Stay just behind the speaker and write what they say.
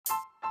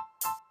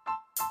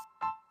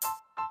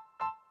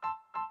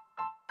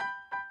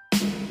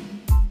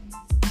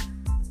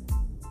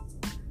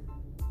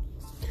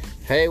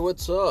Hey,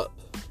 what's up?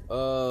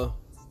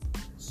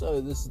 So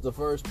this is the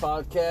first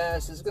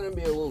podcast. It's going to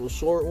be a little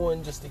short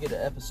one just to get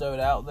an episode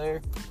out there.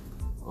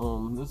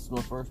 This is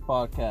my first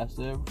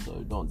podcast ever,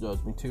 so don't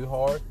judge me too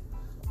hard.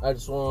 I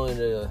just wanted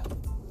to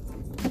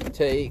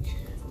take,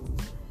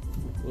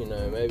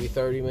 maybe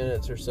 30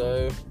 minutes or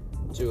so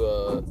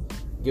to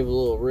give a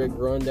little rig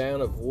rundown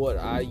of what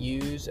I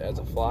use as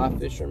a fly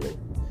fisherman.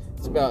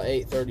 It's about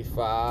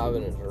 8:35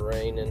 and it's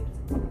raining.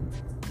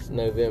 It's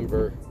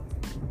November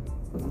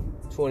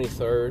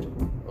 23rd.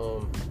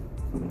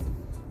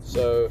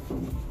 So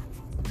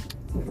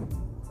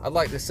I'd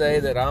like to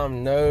say that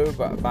I'm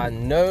by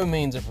no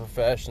means a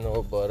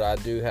professional, but I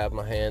do have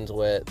my hands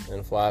wet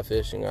in fly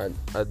fishing. I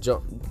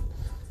jump,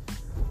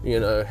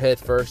 head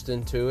first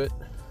into it.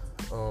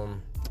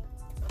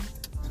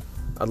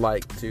 I'd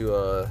like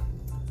to,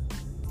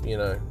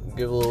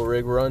 give a little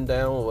rig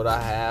rundown of what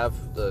I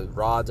have, the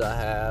rods I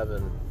have,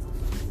 and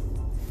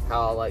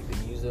how I like to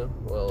use them.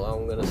 Well,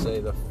 I'm going to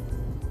say the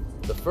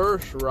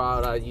first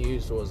rod I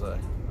used was a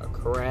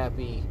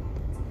crappy,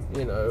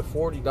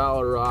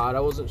 $40 rod. I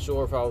wasn't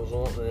sure if I was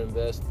wanting to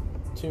invest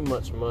too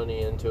much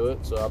money into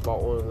it, so I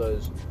bought one of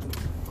those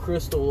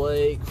Crystal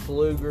Lake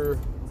Pflueger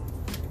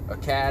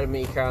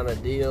Academy kind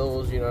of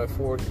deals,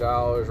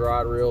 $40,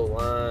 rod, reel,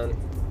 line,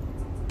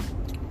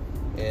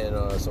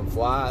 and some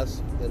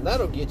flies, and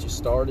that'll get you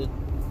started.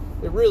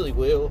 It really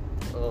will,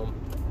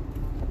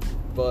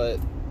 but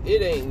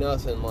it ain't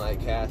nothing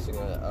like casting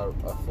a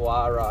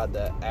fly rod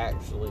that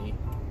actually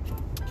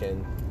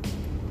can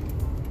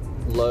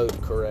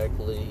load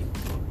correctly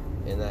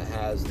and that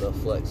has the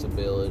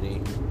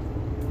flexibility.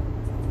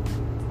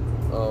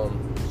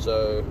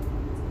 So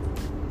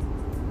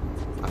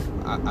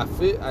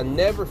I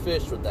never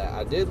fished with that.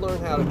 I did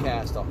learn how to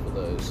cast off of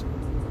those,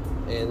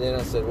 and then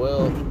I said,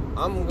 well,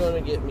 I'm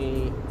gonna get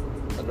me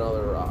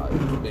another rod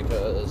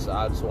because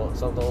I just want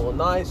something a little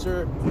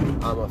nicer.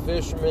 I'm a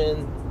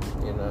fisherman,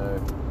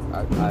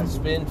 I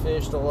spin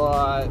fished a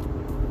lot,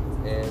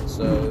 and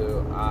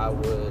so I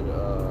would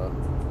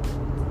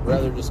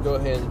rather just go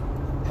ahead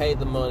and pay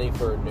the money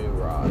for a new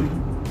rod.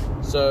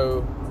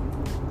 So,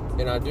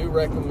 and I do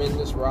recommend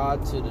this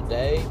rod to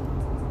today.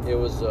 It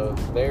was a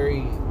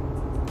very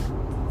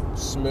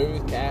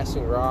smooth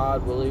casting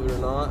rod, believe it or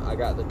not. I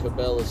got the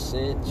Cabela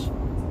Cinch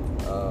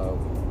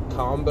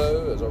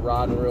combo. It was a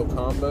rod and reel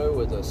combo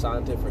with a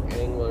Scientific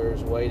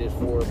Anglers weighted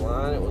forward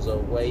line. It was a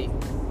weight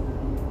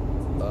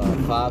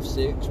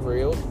 5/6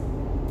 reel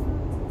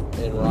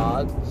and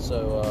rod,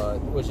 so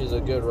which is a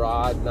good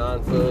rod,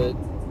 9 foot.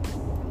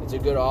 It's a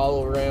good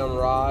all-around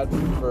rod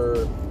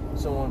for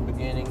someone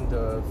beginning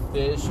to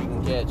fish. You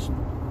can catch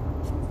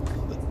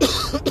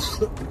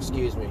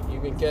you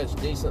can catch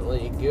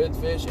decently good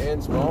fish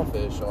and small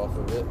fish off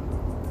of it.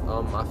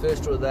 I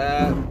fished with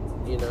that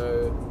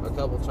a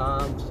couple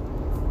times,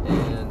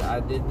 and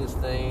I did this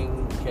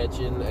thing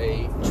catching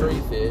a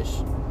tree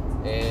fish,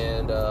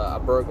 and I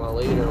broke my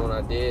leader. When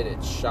I did,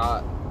 it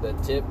shot the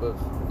tip of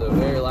the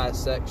very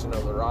last section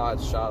of the rod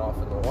shot off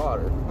in the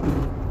water,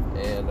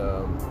 and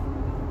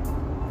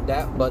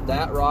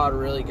that rod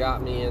really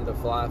got me into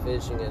fly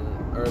fishing and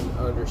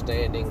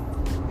understanding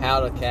how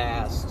to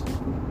cast.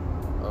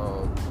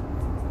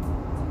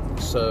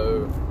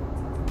 So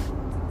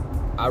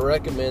I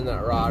recommend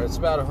that rod. It's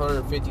about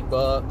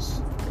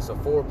 $150. It's a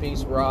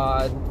 4-piece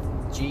rod,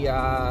 GI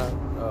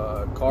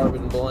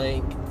carbon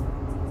blank,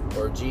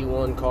 or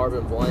G1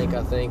 carbon blank,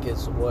 I think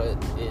is what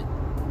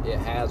it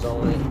has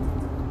on it.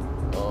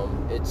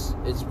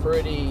 It's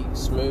pretty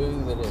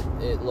smooth, and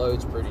it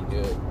loads pretty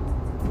good.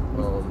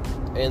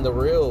 And the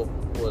reel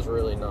was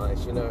really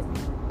nice.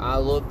 I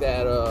looked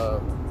at a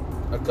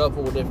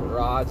couple of different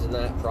rods in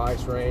that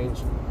price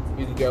range.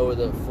 You could go with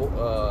a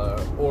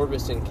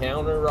Orvis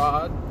Encounter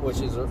rod,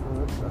 which is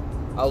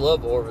I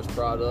love Orvis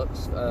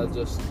products.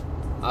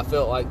 I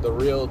felt like the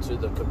reel to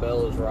the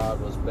Cabela's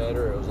rod was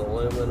better. It was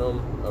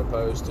aluminum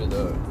opposed to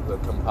the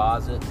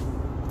composite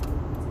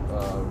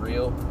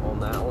reel on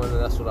that one, and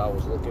that's what I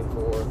was looking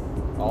for.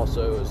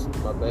 Also, is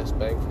my best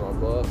bang for my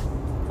buck.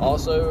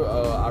 Also,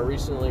 I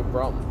recently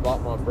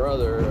bought my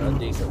brother a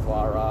decent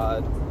fly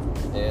rod,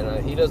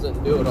 and he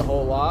doesn't do it a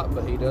whole lot,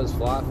 but he does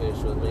fly fish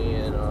with me,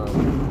 and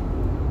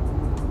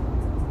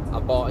I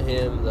bought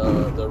him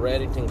the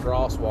Redington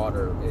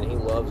Crosswater, and he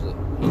loves it.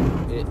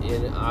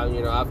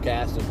 I've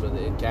cast it, but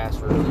it casts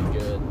really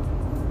good.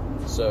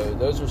 So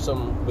those are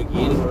some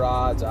beginning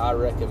rods I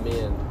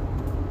recommend.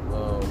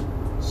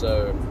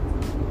 So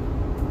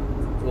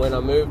when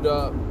I moved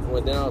up,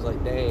 then I was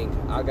like, dang,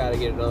 I got to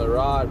get another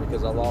rod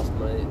because I lost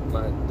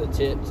the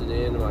tip to the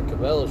end of my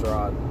Cabela's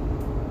rod.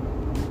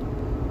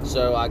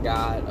 So I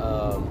got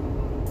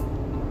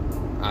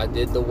I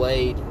did the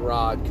Wade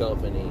Rod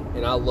Company,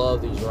 and I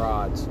love these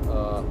rods.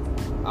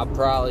 I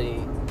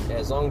probably,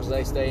 as long as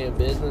they stay in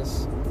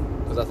business,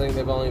 because I think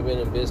they've only been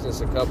in business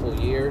a couple of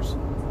years,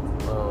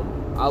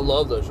 I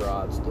love those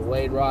rods. The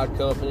Wade Rod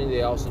Company,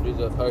 they also do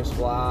the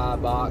post-fly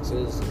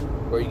boxes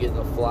where you get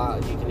the fly.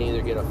 You can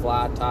either get a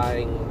fly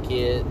tying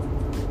kit,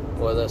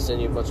 or they'll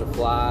send you a bunch of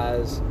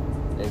flies,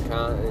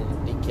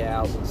 and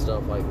decals and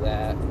stuff like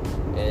that.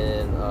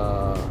 And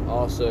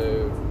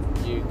also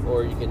you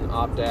can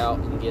opt out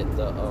and get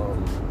the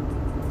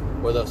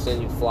where they'll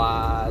send you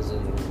flies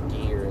and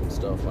gear and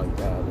stuff like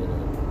that.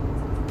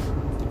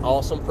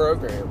 Awesome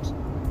programs.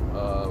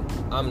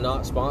 I'm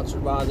not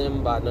sponsored by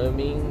them by no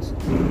means,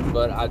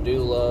 but I do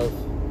love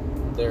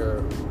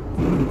their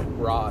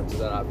rods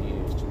that I've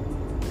used.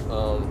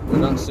 They're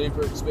not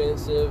super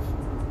expensive.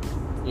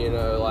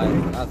 Like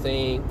I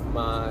think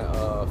my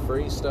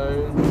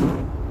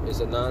Freestone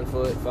is a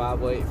 9-foot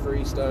 5-weight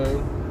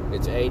Freestone.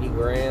 It's 80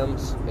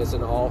 grams. It's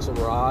an awesome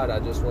rod. I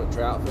just went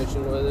trout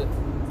fishing with it.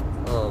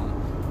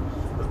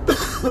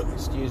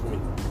 Excuse me.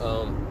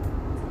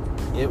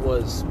 It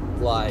was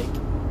like,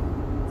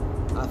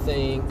 I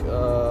think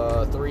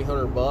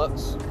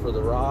 $300 for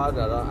the rod.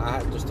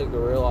 I just took the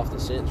reel off the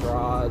Sense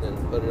rod and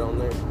put it on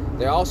there.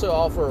 They also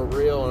offer a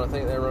reel, and I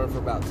think they run for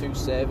about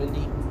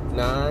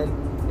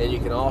 $279. And you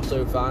can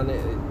also find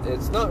it.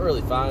 It's not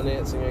really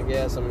financing, I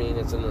guess. I mean,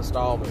 it's an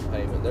installment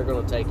payment. They're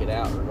going to take it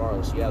out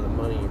regardless you have the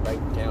money in your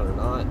bank account or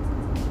not.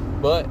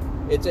 But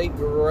it's a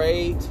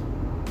great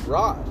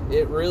rod.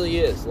 It really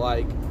is.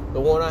 Like the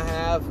one I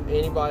have,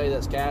 anybody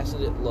that's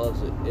casted it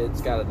loves it.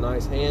 It's got a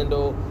nice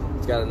handle.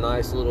 It's got a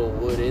nice little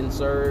wood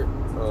insert.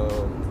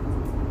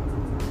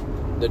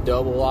 The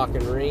double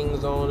locking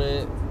rings on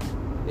it.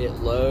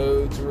 It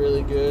loads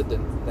really good.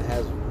 That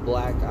has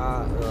black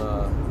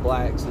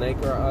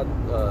snake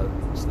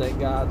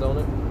guides on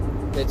it.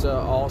 It's an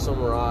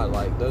awesome rod.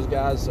 Like those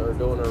guys are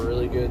doing a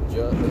really good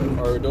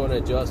doing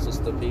a justice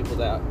to people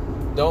that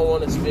don't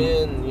want to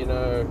spend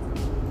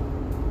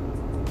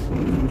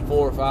 $400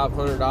 or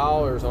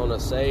 $500 on a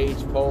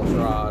Sage pulse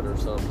rod or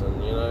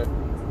something.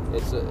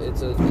 It's a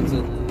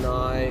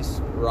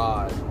nice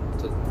rod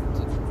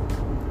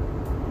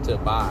to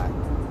buy.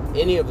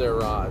 Any of their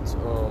rods.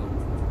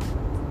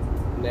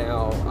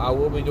 Now, I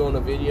will be doing a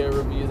video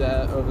review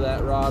of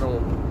that rod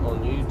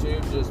on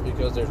YouTube, just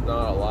because there's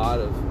not a lot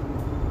of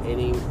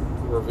any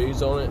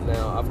reviews on it.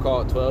 Now, I've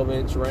caught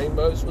 12-inch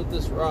rainbows with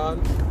this rod.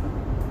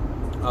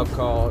 I've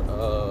caught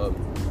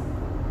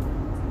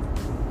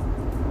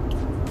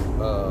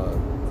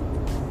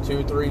 2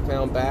 or 3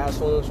 pound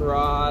bass on this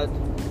rod,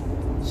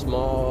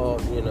 small,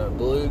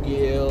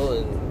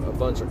 bluegill, and a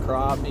bunch of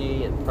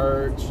crappie and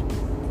perch.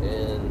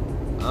 And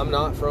I'm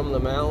not from the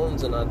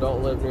mountains, and I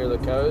don't live near the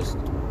coast.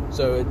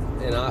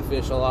 And I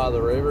fish a lot of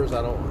the rivers.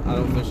 I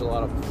don't fish a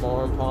lot of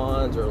farm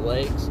ponds or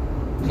lakes.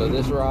 So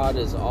this rod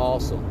is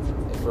awesome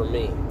for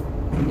me.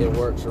 It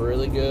works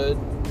really good.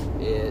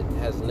 It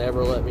has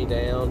never let me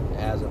down.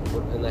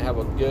 And they have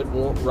a good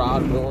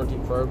rod warranty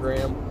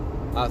program.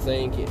 I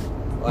think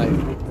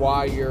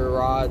while your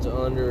rod's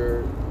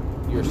under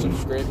your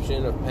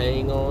subscription of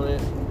paying on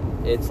it,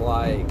 it's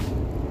like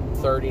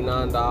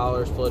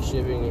 $39 plus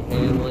shipping and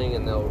handling,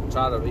 and they'll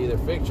try to either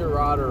fix your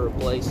rod or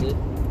replace it.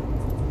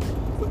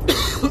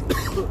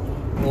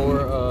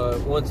 Or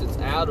once it's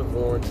out of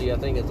warranty, I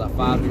think it's a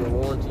 5-year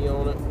warranty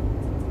on it,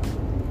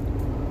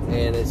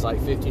 and it's like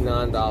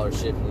 $59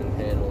 shipping and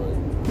handling,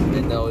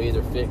 and they'll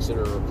either fix it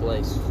or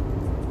replace it.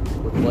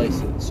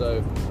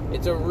 So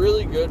it's a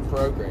really good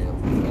program.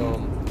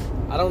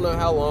 I don't know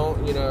how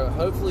long,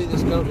 hopefully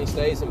this company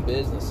stays in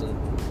business, and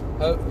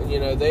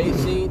they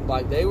seem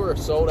like they were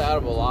sold out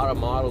of a lot of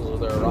models of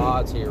their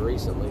rods here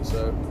recently.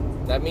 So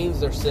that means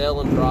they're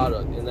selling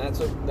product, and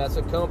that's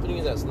a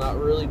company that's not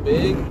really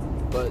big,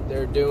 but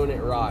they're doing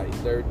it right.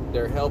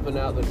 They're helping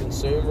out the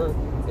consumer.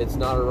 It's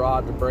not a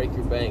rod to break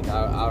your bank.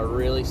 I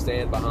really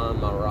stand behind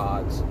my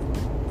rods.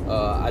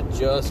 I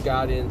just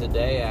got in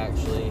today,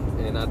 actually,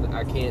 and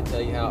I can't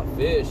tell you how it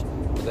fished,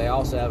 but they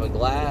also have a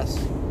glass.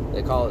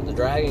 They call it the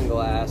Dragon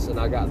Glass, and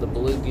I got the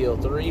Bluegill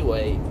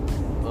 3-weight.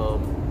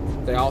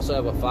 They also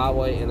have a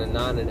 5-weight and a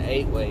 9 and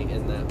 8-weight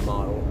in that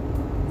model.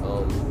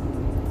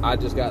 I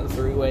just got the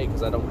 3-weight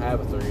because I don't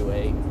have a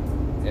 3-weight,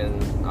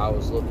 and I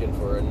was looking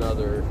for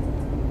another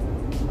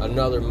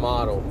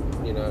model,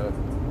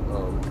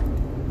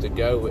 to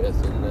go with.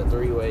 And the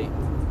 3-weight,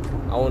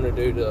 I want to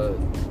do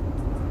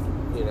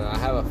I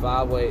have a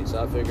 5-weight,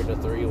 so I figured the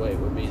 3-weight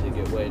would be the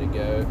good way to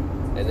go,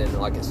 and then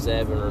like a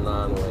 7 or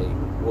 9-weight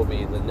will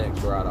be the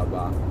next rod I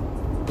buy.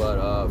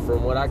 But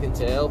from what I can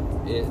tell,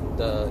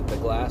 the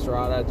glass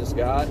rod I just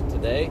got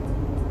today,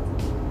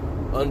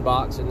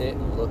 unboxing it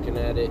and looking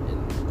at it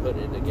and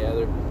putting it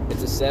together,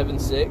 it's a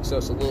 7.6, so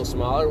it's a little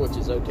smaller, which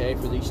is okay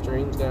for these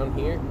streams down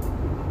here.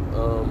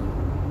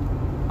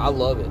 I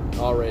love it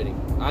already.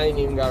 I ain't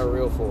even got a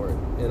reel for it.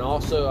 And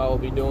also, I will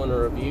be doing a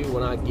review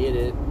when I get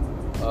it.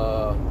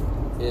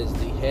 Is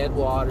the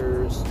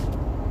Headwaters,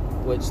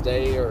 which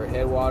they are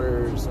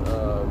Headwaters.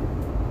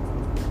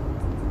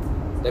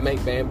 They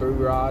make bamboo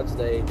rods.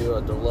 They do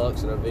a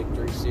Deluxe and a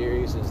Victory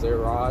series as their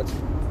rods.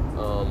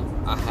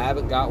 I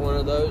haven't got one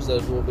of those.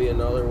 Those will be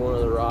another one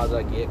of the rods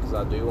I get, because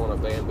I do want a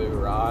bamboo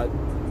rod.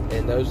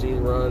 And those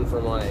either run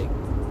from like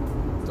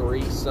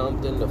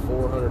 $3-something to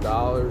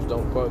 $400.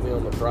 Don't quote me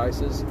on the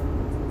prices.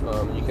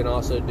 You can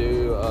also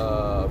do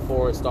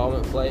 4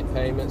 installment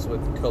payments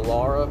with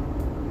Kalara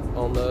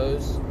on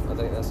those. I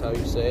think that's how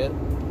you say it.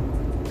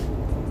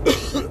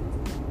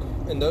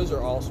 And those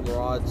are awesome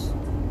rods,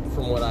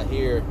 from what I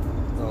hear.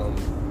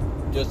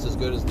 Just as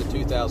good as the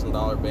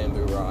 $2,000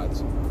 bamboo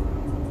rods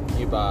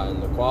you buy,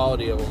 and the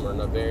quality of them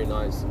are very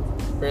nice.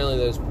 Apparently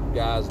those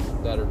guys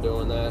that are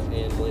doing that,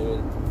 and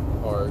women,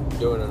 are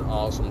doing an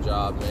awesome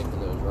job making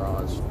those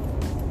rods.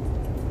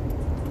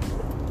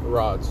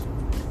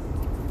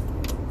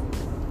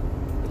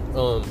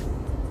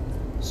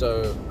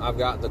 So I've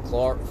got the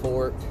Clark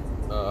Fork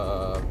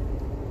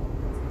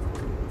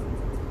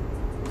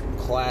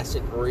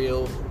classic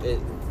reel.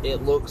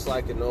 It looks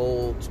like an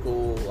old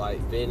school, like,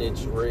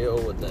 vintage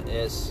reel with the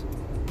S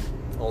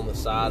on the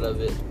side of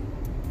it.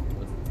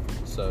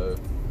 So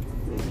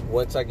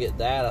once I get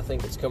that, I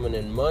think it's coming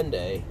in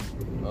Monday.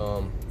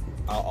 I'll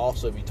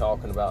also be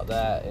talking about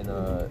that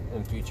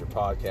in future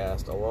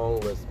podcasts,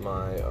 along with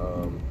my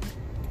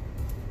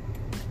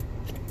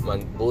my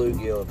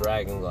bluegill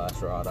dragon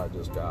glass rod I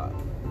just got.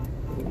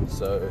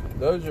 So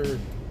those are,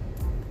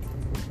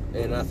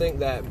 and I think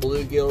that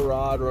bluegill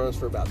rod runs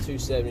for about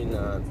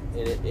 $279,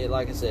 and it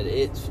like I said,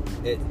 it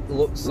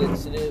looks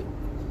sensitive.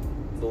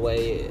 The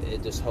way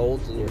it just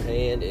holds in your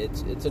hand,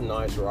 it's a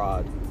nice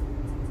rod.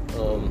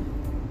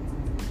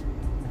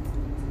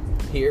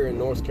 Here in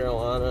North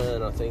Carolina,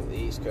 and I think the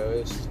East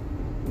Coast,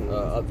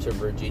 up to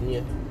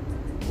Virginia,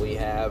 we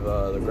have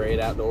the Great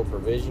Outdoor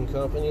Provision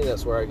Company.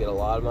 That's where I get a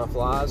lot of my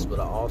flies, but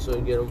I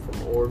also get them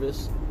from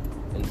Orvis.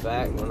 In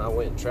fact, when I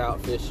went trout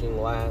fishing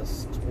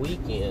last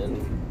weekend,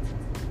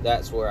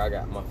 that's where I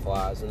got my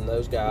flies, and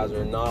those guys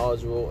are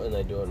knowledgeable and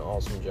they do an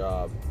awesome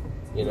job.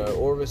 You know,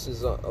 Orvis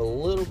is a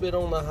little bit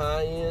on the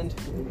high end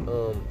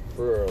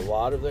for a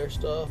lot of their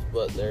stuff,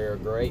 but they're a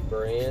great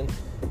brand,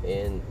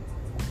 and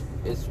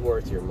it's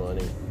worth your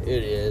money.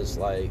 It is,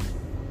 like,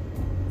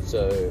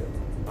 so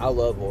I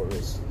love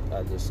Orvis.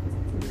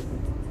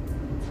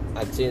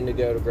 I tend to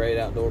go to Great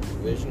Outdoor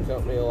Provision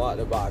Company a lot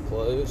to buy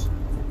clothes,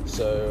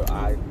 so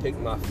I pick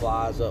my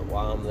flies up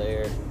while I'm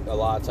there. A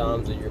lot of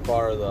times, if you're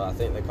part of the, I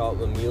think they call it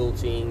the Mule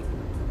Team,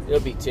 it'll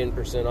be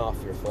 10% off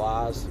your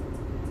flies.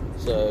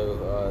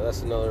 So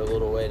that's another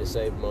little way to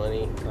save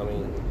money. I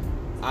mean,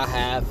 I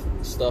have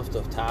stuff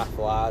to tie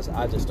flies.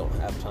 I just don't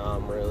have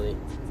time really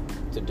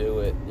to do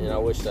it, and I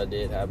wish I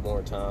did have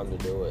more time to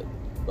do it.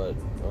 But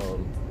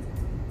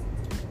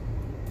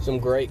some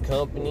great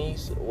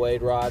companies: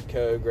 Wade Rod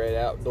Co., Great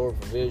Outdoor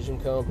Provision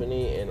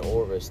Company, and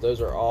Orvis.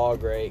 Those are all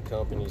great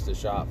companies to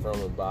shop from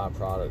and buy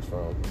products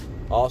from.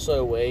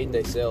 Also, Wade,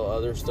 they sell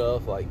other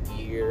stuff like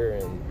gear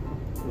and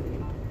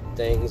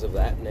things of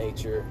that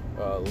nature,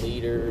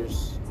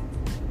 leaders.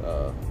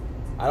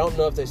 I don't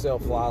know if they sell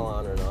fly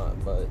line or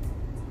not, but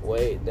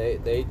Wade,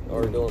 they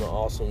are doing an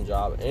awesome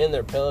job. And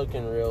their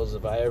Pelican reels,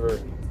 if I ever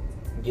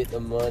get the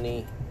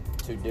money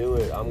to do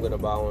it, I'm going to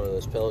buy one of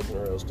those Pelican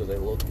reels because they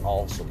look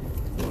awesome.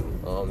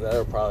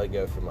 That'll probably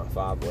go for my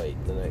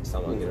 5-weight the next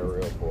time I get a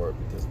reel for it,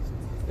 because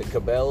the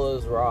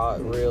Cabela's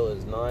reel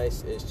is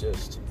nice. It's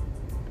just,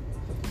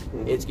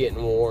 it's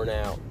getting worn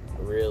out,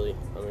 really.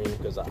 I mean,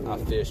 because I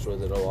fished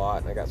with it a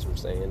lot and I got some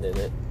sand in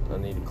it. I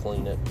need to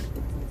clean it.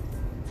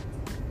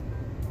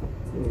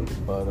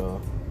 But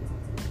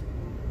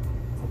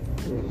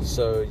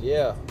so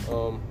yeah,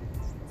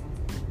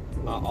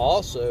 I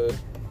also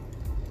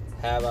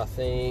have, I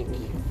think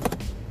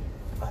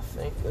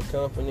the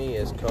company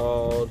is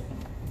called,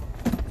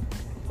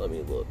 let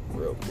me look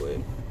real quick,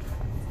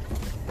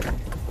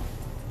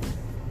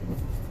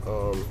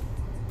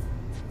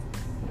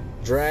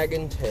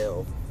 Dragon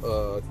Tail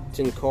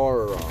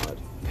Tenkara rod.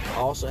 I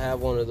also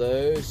have one of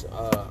those.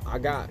 I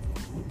got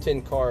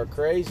Tenkara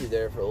crazy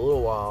there for a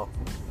little while,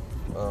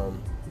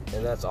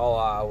 and that's all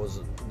I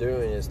was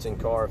doing is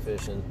Tenkara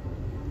fishing.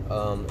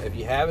 If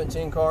you haven't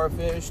Tenkara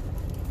fished,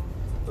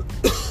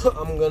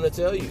 I'm gonna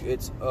tell you,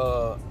 it's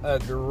a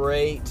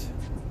great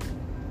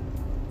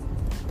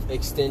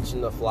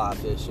extension of fly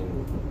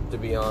fishing, to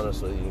be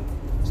honest with you.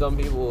 Some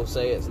people will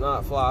say it's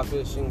not fly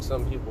fishing,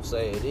 some people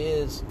say it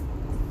is.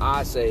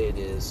 I say it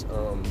is.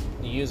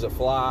 You use a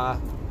fly,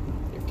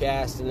 you're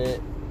casting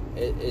it,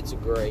 it's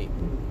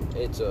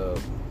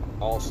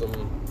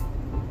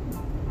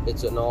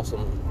an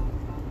awesome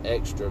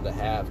extra to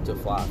have to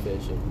fly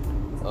fishing.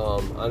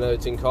 I know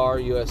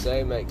Tenkara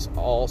USA makes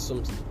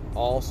awesome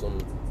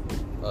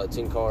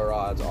Tenkara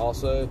rods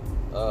also,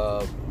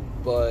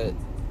 but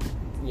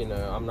you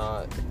know, I'm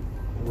not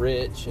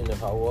rich, and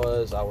if I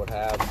was, I would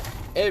have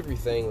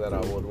everything that I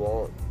would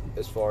want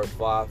as far as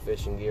fly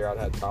fishing gear. I'd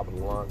have top of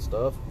the line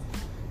stuff.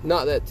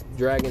 Not that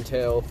Dragon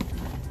Tail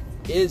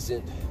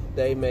isn't.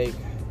 They make,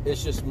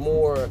 it's just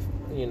more,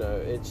 you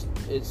know, it's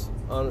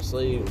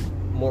honestly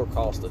more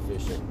cost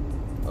efficient.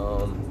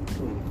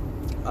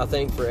 I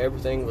think for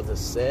everything with a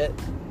set,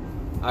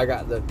 I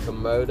got the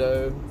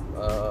Komodo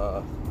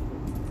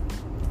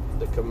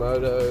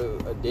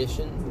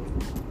Edition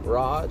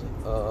rod.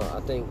 I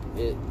think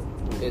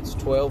it's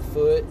 12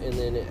 foot, and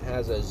then it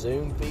has a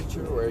zoom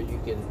feature where you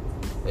can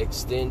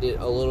extend it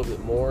a little bit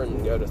more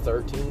and go to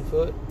 13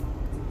 foot.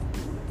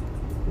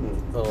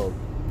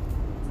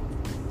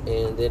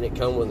 And then it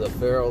comes with a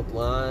ferruled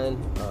line,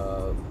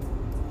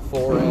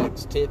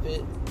 4X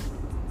tippet,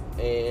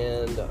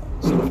 and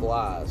some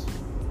flies.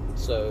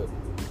 So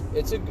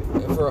it's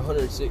for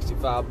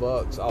 165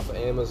 bucks off of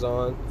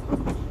Amazon.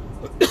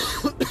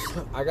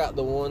 I got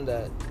the one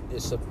that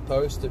is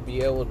supposed to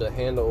be able to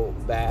handle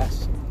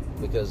bass,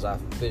 because I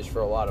fish for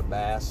a lot of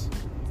bass.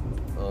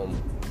 I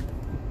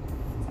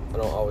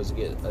don't always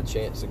get a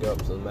chance to go up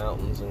to the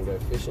mountains and go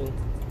fishing,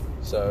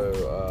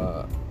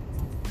 so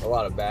a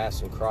lot of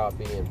bass and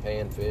crappie and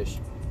panfish,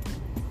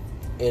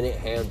 and it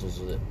handles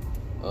it.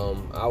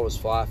 I was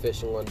fly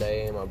fishing one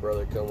day and my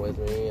brother come with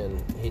me,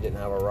 and he didn't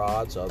have a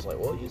rod, so I was like,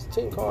 well, use a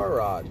Tenkara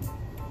rod.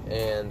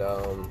 And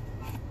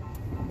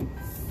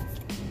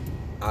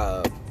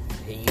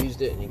he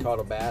used it and he caught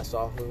a bass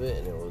off of it,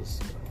 and it was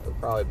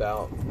probably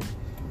about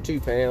 2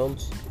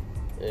 pounds,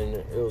 and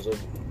it was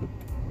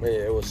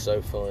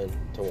so fun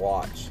to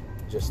watch,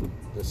 just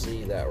to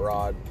see that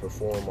rod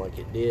perform like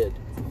it did.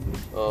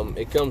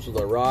 It comes with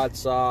a rod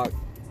sock,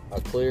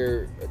 a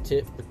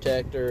tip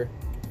protector,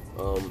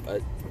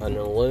 an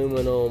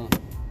aluminum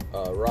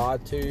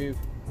rod tube.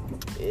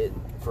 It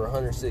for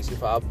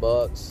 165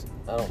 bucks.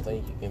 I don't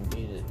think you can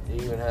beat it.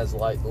 It even has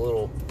like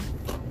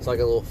it's like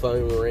a little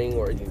foam ring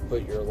where you can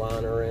put your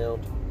line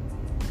around.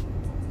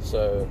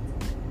 So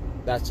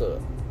it's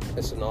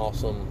an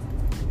awesome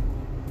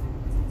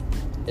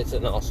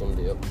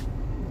deal.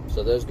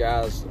 So those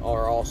guys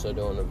are also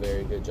doing a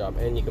very good job,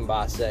 and you can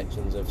buy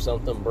sections. If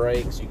something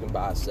breaks, you can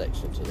buy a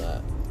section to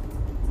that.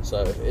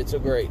 So it's a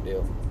great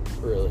deal,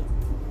 really.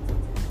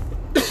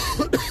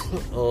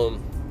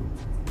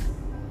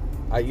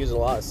 I use a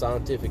lot of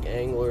Scientific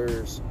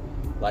anglers,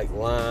 like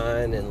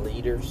line and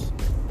leaders.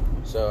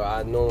 So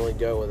I normally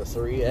go with a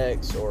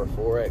 3X or a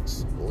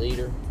 4X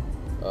leader.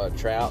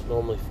 Trout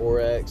normally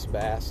 4X,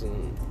 bass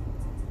and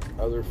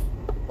other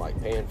like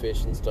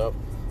panfish and stuff,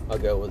 I'll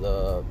go with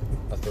a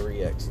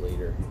 3X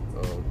leader.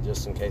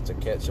 Just in case I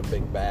catch a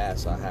big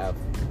bass, I have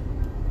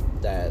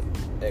that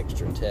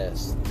extra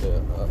test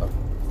to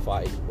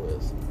fight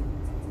with.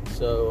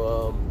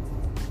 So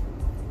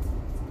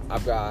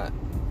I've got,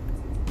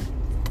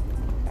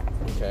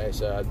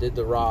 so I did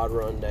the rod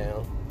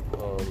rundown.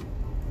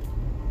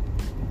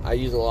 I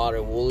use a lot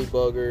of woolly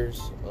buggers,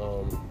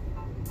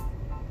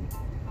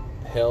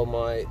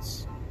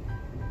 hellmites,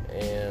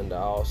 and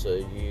I also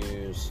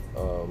use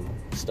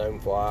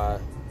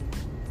stonefly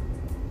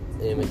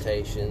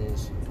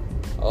imitations,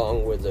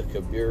 along with the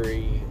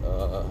Kaburi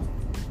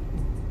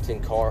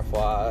Tenkara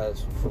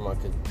flies for my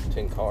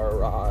Tenkara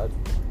rod.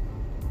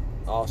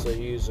 I also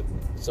use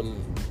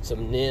some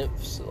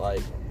nymphs,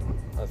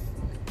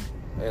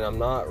 and I'm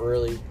not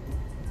really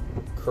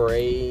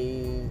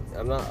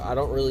I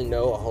don't really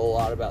know a whole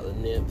lot about the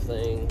nymph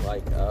thing.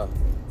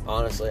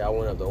 Honestly, I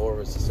went up to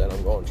Orvis and said,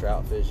 I'm going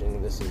trout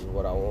fishing. This is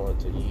what I wanted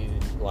to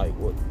use.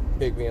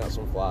 Pick me out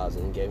some flies,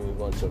 and gave me a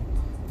bunch of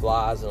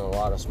flies and a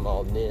lot of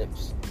small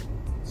nymphs.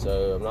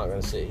 So I'm not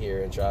going to sit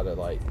here and try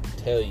to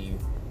tell you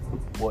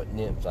what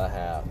nymphs I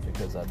have,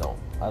 because I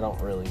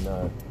don't really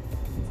know.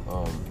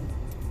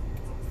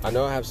 I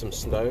know I have some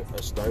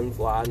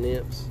stonefly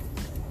nymphs.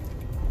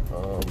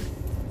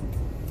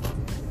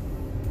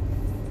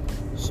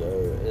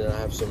 And I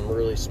have some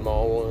really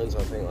small ones,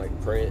 I think,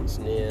 like Prince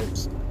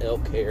nymphs,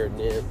 elk hair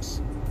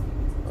nymphs.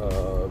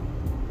 I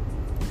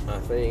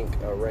think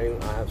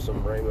I have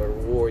some rainbow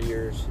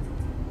warriors.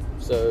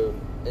 So,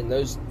 and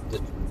those,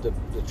 the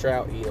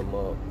trout eat them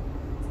up.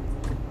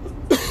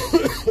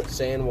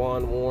 San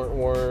Juan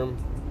worm,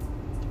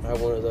 I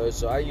have one of those.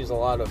 So I use a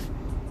lot of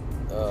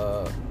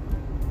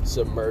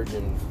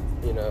submerging,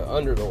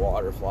 under the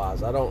water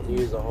flies. I don't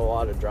use a whole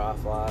lot of dry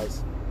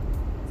flies.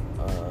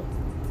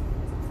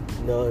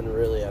 None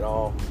really at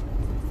all.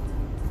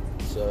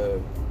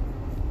 So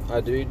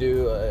I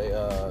do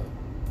a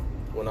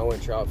when I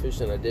went trout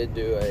fishing, I did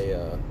do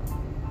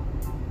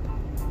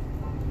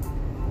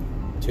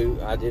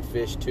I did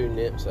fish 2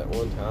 nymphs at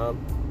one time.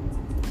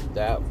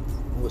 That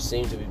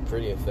seemed to be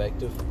pretty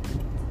effective.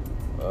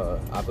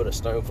 I put a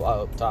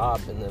stonefly up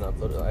top, and then I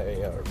put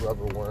a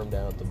rubber worm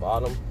down at the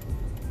bottom,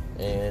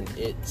 and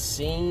it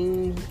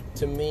seemed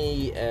to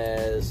me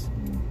as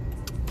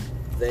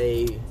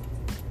they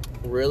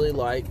really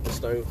like the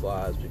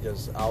stoneflies,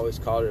 because I always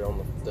caught it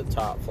on the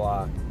top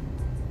fly.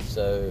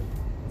 So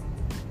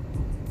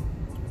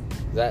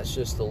that's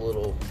just a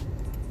little,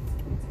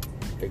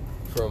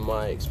 from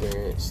my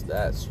experience,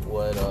 that's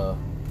what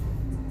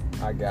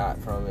I got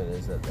from it,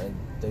 is that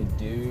they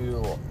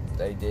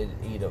did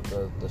eat up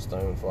the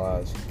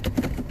stoneflies.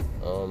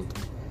 We're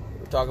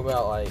talking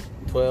about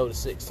 12 to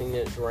 16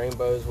 inch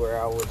rainbows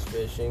where I was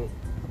fishing.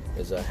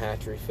 Is a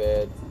hatchery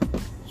fed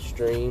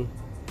stream.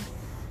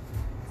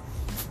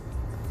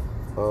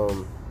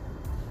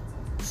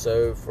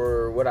 So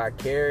for what I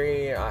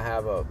carry, I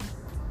have a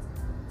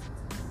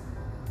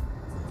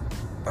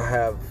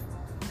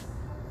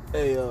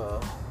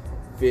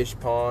fish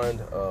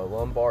pond,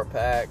 lumbar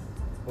pack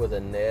with a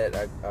net,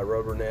 a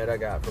rubber net I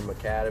got from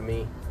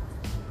Academy,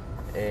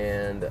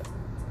 and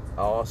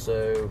I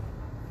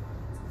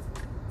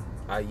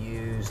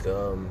used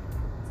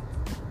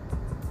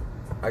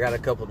I got a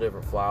couple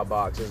different fly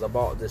boxes. I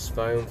bought this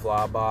foam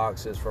fly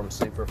box. It's from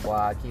Superfly.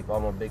 I keep all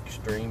my big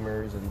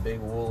streamers and big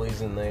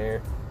woolies in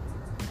there.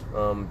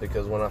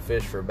 Because when I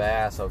fish for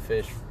bass, I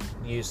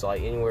use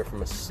like anywhere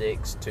from a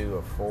 6 to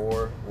a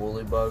 4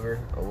 woolly bugger,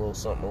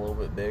 something a little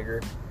bit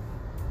bigger.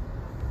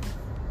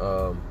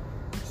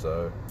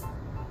 So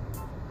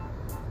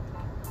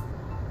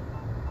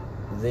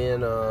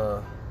then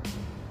I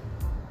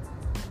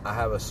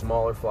have a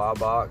smaller fly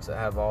box that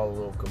have all the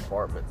little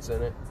compartments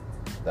in it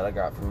that I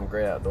got from a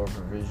Great Outdoor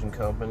Provision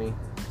Company.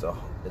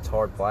 It's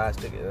hard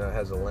plastic and it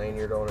has a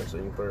lanyard on it so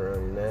you can put it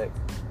around your neck.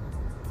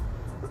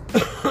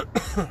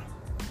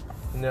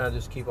 And then I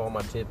just keep all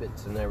my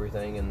tippets and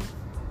everything in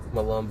my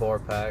lumbar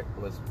pack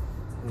with,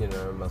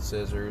 my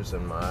scissors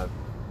and my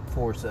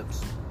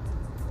forceps.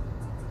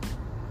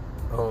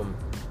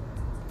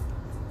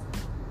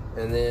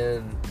 And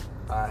then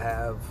I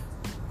have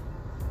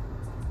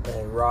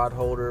a rod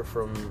holder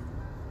from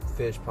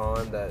Fish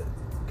Pond that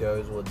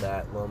goes with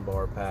that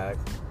lumbar pack.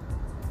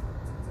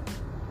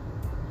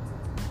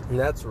 And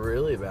that's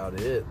really about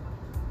it.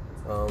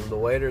 The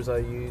waders I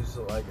use,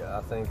 like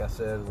I think I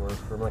said, were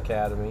from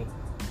Academy.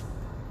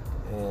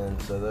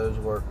 And so those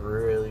work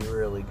really,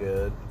 really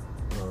good.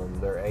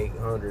 They're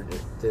 800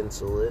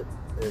 Thinsulate,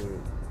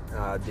 and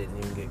I didn't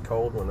even get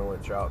cold when I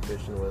went trout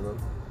fishing with them.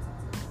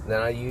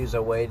 Then I use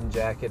a wading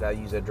jacket. I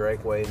use a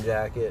Drake wading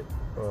jacket.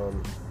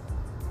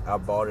 I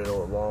bought it a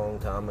long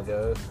time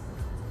ago,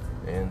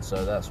 and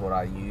so that's what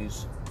I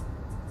use.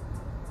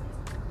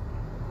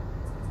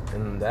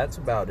 And that's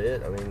about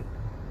it. I mean,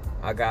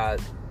 I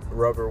got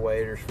rubber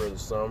waders for the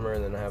summer,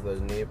 and then I have those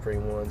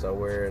neoprene ones I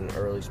wear in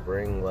early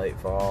spring, late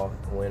fall,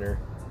 winter.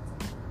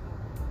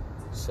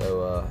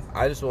 So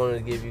I just wanted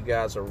to give you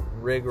guys a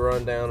rig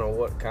rundown on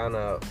what kind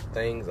of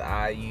things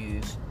I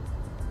use,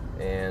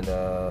 and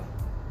I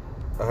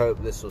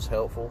hope this was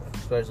helpful,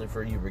 especially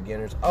for you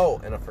beginners. Oh,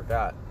 and I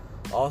forgot,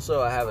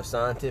 also I have a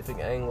Scientific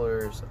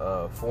Anglers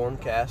form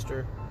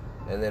caster,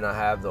 and then I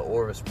have the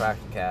Orvis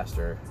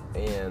Practicaster.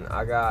 And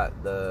I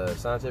got the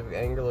Scientific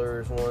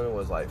Anglers one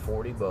was like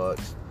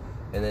 $40,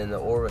 and then the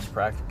Orvis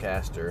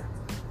Practicaster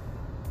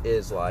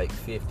is like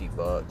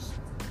 $50.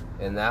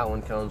 And that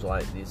one comes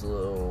like these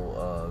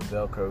little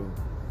Velcro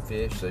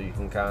fish, so you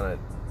can kind of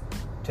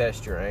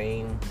test your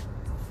aim.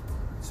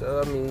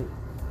 So I mean,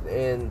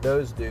 and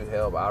those do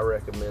help. I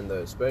recommend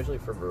those, especially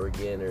for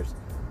beginners,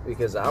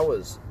 because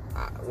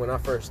when I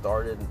first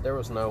started, there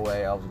was no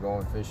way I was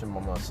going fishing by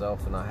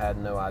myself, and I had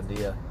no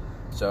idea.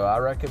 So I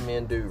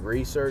recommend do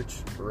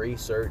research.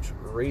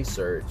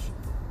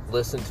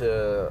 Listen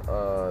to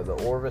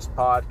the Orvis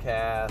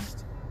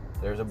podcast.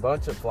 There's a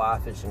bunch of fly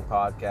fishing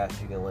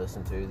podcasts you can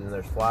listen to. Then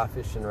there's Fly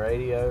Fishing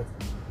Radio.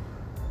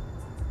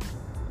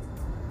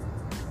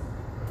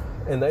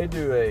 And they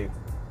do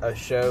a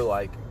show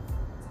like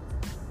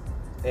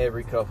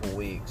every couple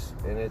weeks.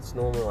 And it's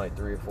normally like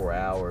 3 or 4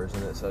 hours.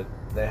 And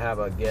they have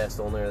a guest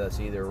on there that's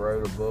either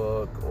wrote a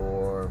book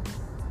or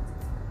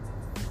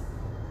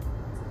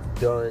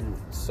done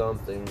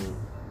something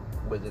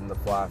within the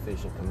fly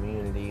fishing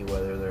community,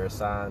 whether they're a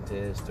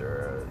scientist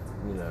or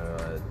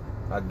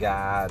a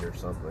guide or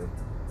something.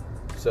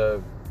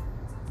 So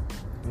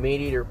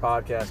Meat Eater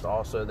podcast,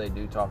 also they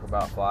do talk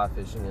about fly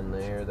fishing in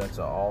there. That's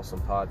an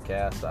awesome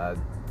podcast.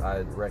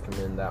 I'd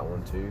recommend that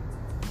one too,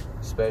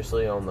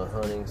 especially on the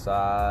hunting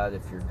side.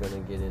 If you're going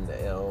to get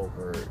into elk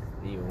or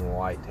even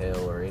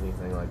whitetail or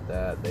anything like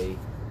that,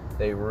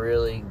 they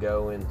really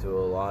go into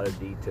a lot of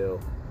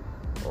detail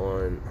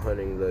on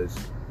hunting those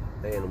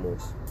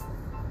animals.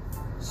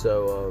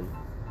 So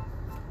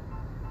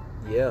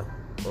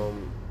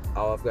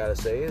all I've got to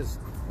say is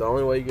the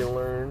only way you can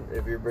learn,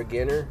 if you're a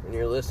beginner and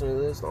you're listening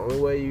to this, the only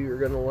way you're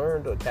going to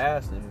learn to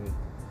cast is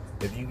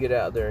if you get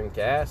out there and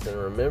cast. And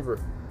remember,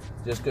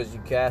 just because you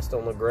cast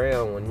on the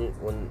ground,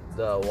 when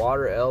the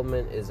water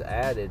element is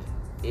added,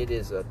 it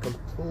is a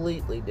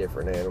completely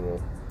different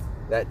animal.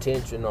 That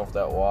tension off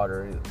that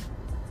water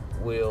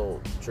will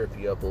trip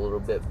you up a little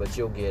bit, but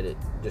you'll get it.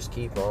 Just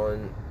keep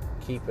on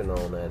keeping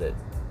on at it.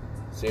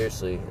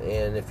 Seriously.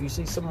 And if you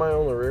see somebody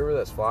on the river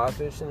that's fly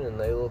fishing and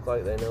they look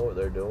like they know what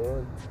they're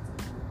doing,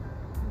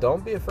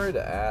 don't be afraid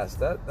to ask.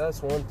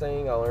 That's one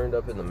thing I learned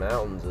up in the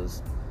mountains,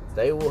 is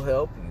they will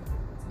help you.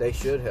 They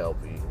should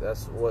help you.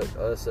 That's what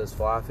us as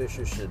fly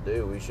fishers should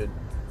do. We should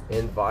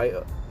invite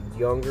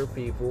younger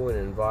people and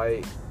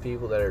invite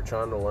people that are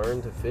trying to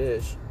learn to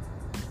fish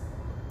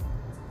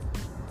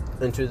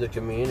into the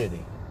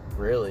community.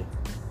 Really.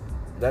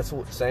 That's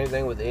the same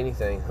thing with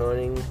anything,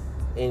 hunting,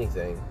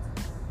 anything.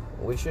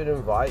 We should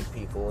invite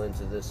people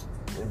into this,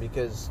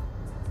 because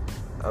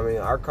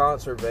our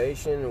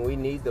conservation, we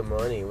need the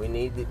money. We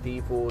need the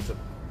people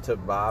to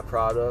buy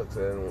products,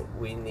 and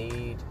we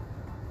need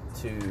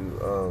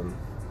to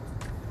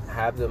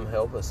have them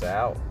help us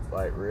out,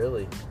 like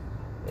really.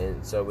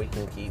 And so we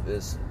can keep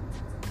this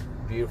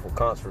beautiful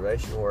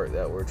conservation work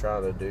that we're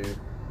trying to do,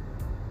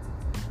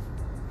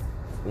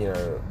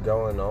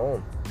 going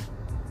on.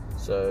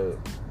 So,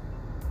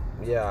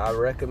 yeah, I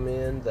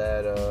recommend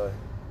that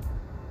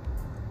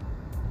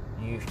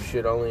you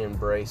should only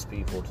embrace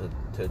people to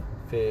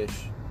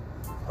fish,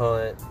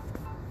 hunt,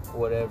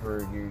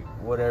 whatever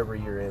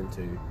you're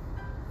into.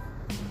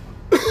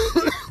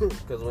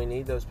 Because we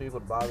need those people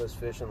to buy this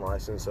fishing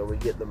license so we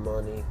get the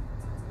money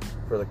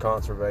for the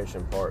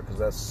conservation part, because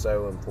that's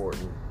so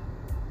important.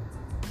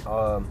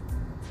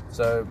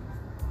 So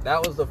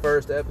that was the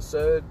first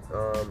episode.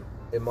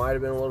 It might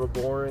have been a little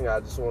boring. I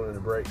just wanted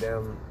to break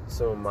down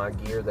some of my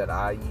gear that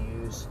I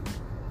use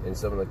and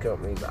some of the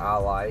companies I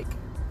like,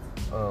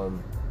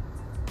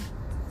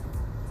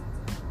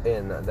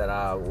 and that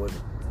I would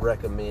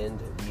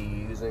recommend you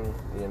using,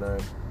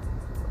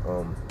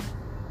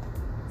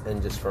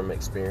 and just from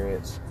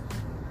experience.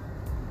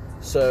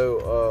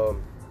 So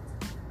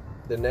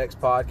the next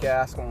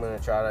podcast, I'm going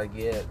to try to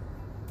get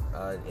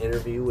an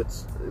interview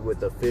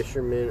with a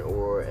fisherman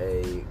or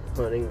a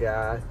hunting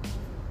guy.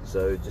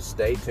 So just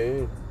stay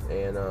tuned,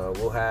 and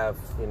we'll have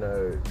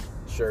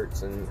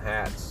shirts and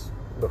hats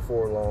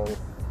before long.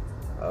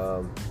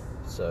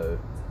 So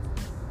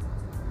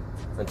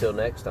until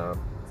next time,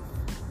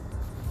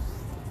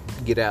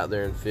 get out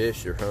there and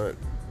fish or hunt.